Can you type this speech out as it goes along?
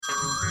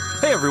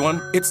Hey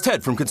everyone, it's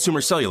Ted from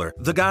Consumer Cellular,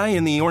 the guy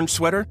in the orange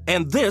sweater,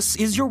 and this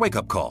is your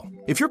wake-up call.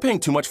 If you're paying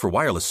too much for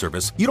wireless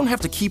service, you don't have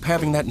to keep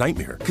having that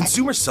nightmare.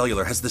 Consumer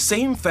Cellular has the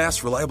same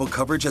fast, reliable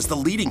coverage as the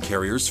leading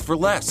carriers for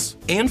less.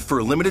 And for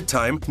a limited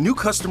time, new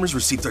customers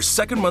receive their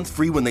second month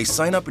free when they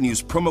sign up and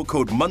use promo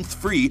code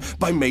MONTHFREE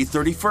by May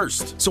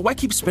 31st. So why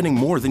keep spending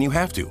more than you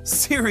have to?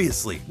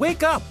 Seriously,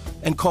 wake up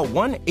and call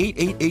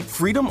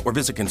 1-888-FREEDOM or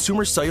visit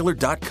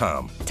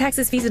consumercellular.com.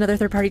 Taxes, fees, and other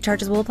third-party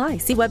charges will apply.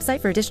 See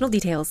website for additional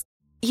details.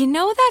 You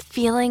know that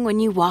feeling when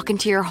you walk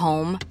into your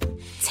home,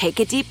 take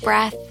a deep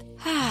breath,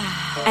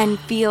 and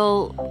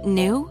feel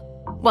new?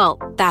 Well,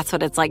 that's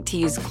what it's like to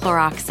use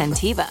Clorox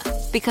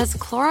Scentiva. Because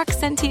Clorox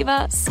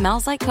Scentiva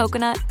smells like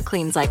coconut,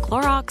 cleans like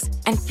Clorox,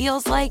 and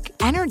feels like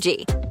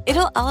energy.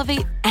 It'll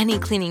elevate any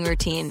cleaning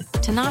routine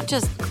to not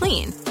just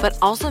clean, but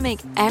also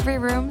make every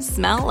room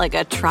smell like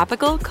a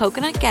tropical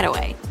coconut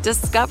getaway.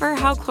 Discover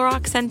how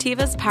Clorox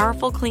Scentiva's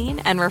powerful clean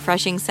and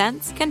refreshing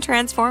scents can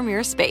transform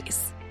your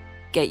space.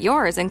 Get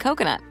yours in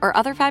coconut or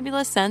other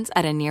fabulous scents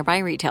at a nearby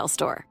retail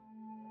store.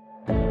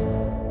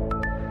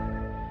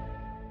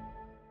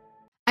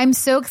 I'm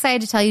so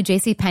excited to tell you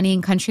JCPenney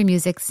and country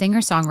music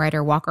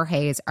singer-songwriter Walker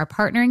Hayes are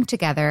partnering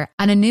together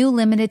on a new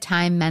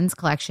limited-time men's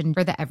collection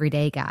for the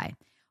everyday guy.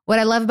 What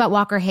I love about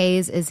Walker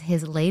Hayes is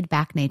his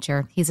laid-back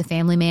nature. He's a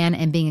family man,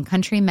 and being a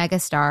country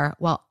megastar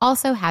while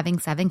also having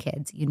 7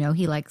 kids, you know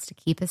he likes to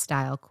keep his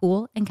style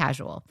cool and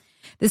casual.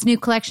 This new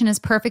collection is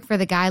perfect for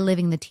the guy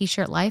living the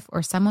t-shirt life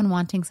or someone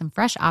wanting some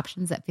fresh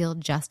options that feel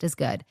just as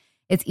good.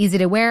 It's easy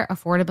to wear,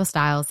 affordable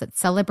styles that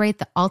celebrate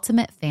the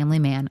ultimate family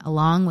man,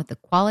 along with the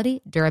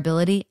quality,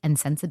 durability, and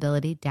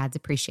sensibility dads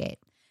appreciate.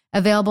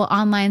 Available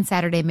online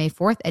Saturday, May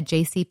 4th at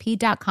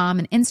jcp.com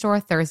and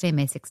in-store Thursday,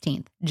 May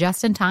 16th.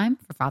 Just in time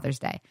for Father's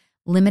Day.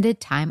 Limited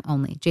time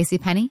only.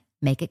 JCPenney,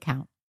 make it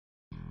count.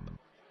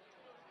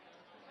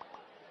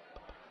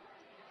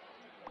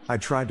 I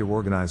tried to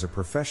organize a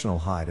professional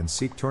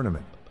hide-and-seek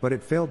tournament, but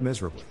it failed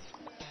miserably.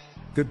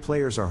 Good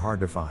players are hard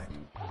to find.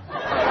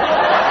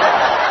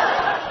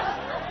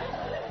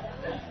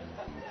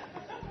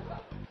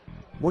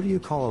 What do you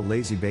call a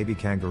lazy baby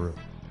kangaroo?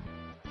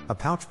 A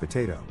pouch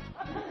potato.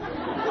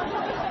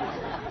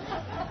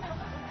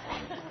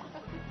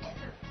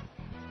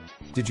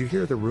 Did you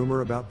hear the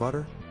rumor about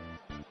butter?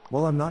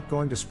 Well, I'm not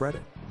going to spread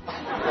it.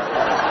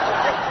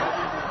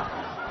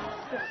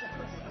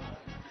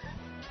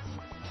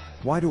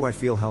 Why do I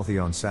feel healthy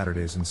on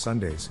Saturdays and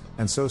Sundays,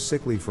 and so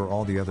sickly for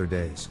all the other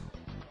days?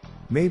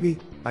 Maybe,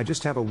 I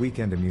just have a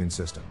weekend immune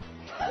system.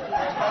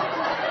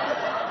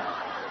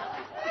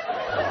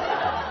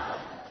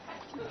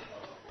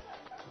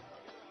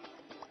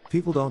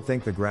 People don't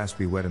think the grass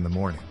be wet in the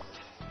morning.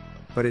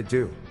 But it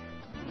do.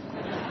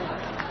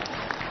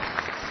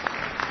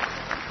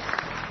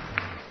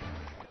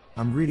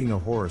 I'm reading a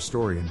horror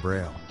story in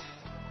Braille.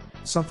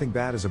 Something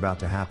bad is about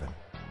to happen.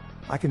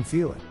 I can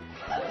feel it.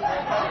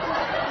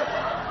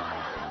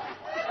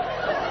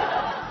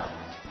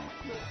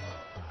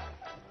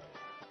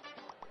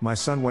 My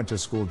son went to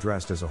school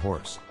dressed as a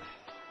horse.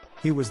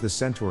 He was the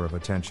center of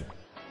attention.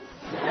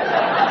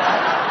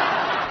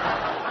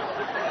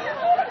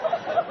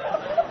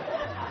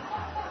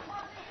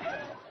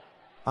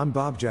 I'm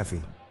Bob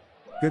Jeffy.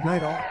 Good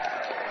night all.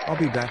 I'll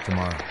be back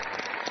tomorrow.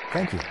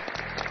 Thank you.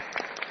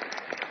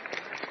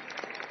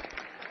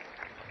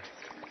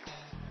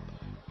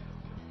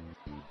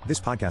 This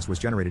podcast was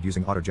generated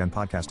using AutoGen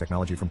podcast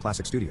technology from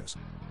Classic Studios.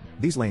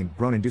 These lame,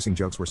 groan-inducing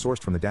jokes were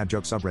sourced from the Dad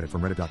Joke subreddit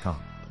from reddit.com.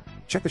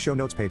 Check the show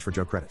notes page for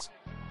joke credits.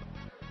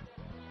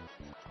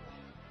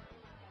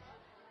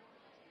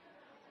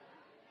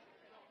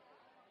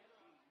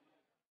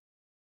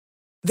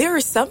 There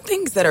are some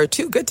things that are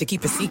too good to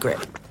keep a secret.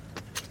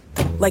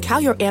 Like how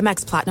your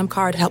Amex Platinum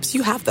card helps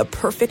you have the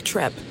perfect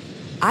trip.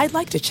 I'd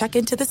like to check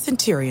into the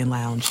Centurion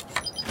Lounge.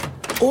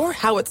 Or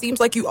how it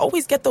seems like you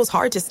always get those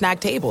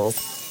hard-to-snag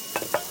tables.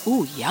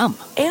 Ooh, yum.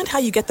 And how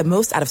you get the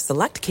most out of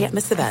select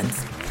can't-miss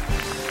events.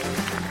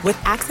 With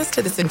access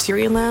to the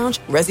Centurion Lounge,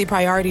 Resi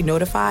Priority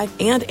Notify,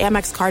 and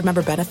Amex card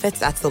member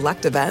benefits at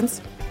select events,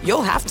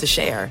 you'll have to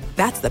share.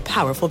 That's the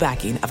powerful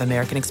backing of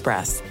American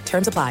Express.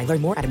 Terms apply.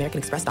 Learn more at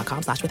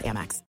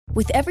americanexpress.com/withAmex.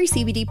 With every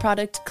CBD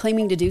product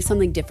claiming to do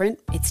something different,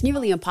 it's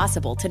nearly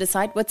impossible to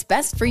decide what's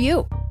best for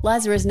you.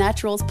 Lazarus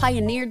Naturals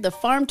pioneered the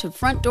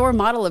farm-to-front-door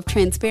model of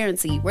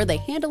transparency, where they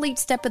handle each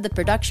step of the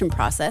production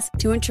process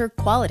to ensure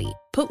quality,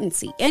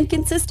 potency, and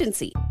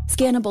consistency.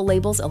 Scannable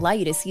labels allow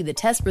you to see the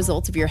test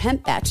results of your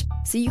hemp batch,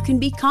 so you can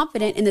be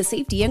confident in the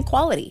safety and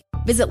quality.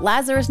 Visit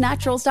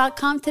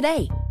LazarusNaturals.com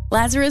today.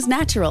 Lazarus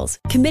Naturals,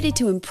 committed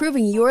to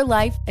improving your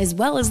life as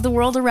well as the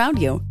world around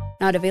you.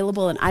 Not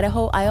available in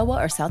Idaho,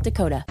 Iowa, or South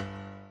Dakota.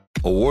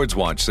 Awards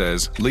Watch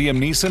says Liam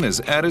Neeson is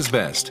at his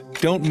best.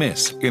 Don't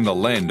miss In the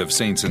Land of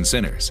Saints and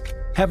Sinners.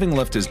 Having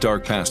left his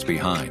dark past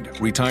behind,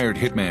 retired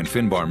hitman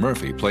Finbar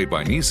Murphy, played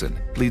by Neeson,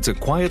 leads a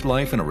quiet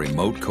life in a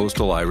remote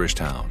coastal Irish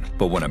town.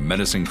 But when a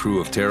menacing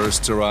crew of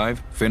terrorists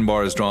arrive,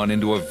 Finbar is drawn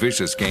into a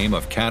vicious game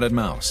of cat and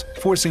mouse,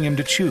 forcing him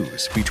to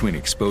choose between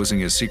exposing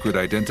his secret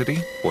identity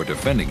or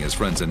defending his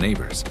friends and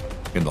neighbors.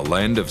 in the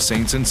Land of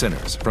Saints and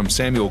Sinners from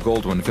Samuel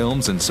Goldwyn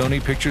Films and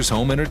Sony Pictures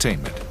Home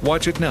Entertainment.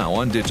 Watch it now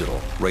on digital.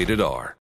 Rated R.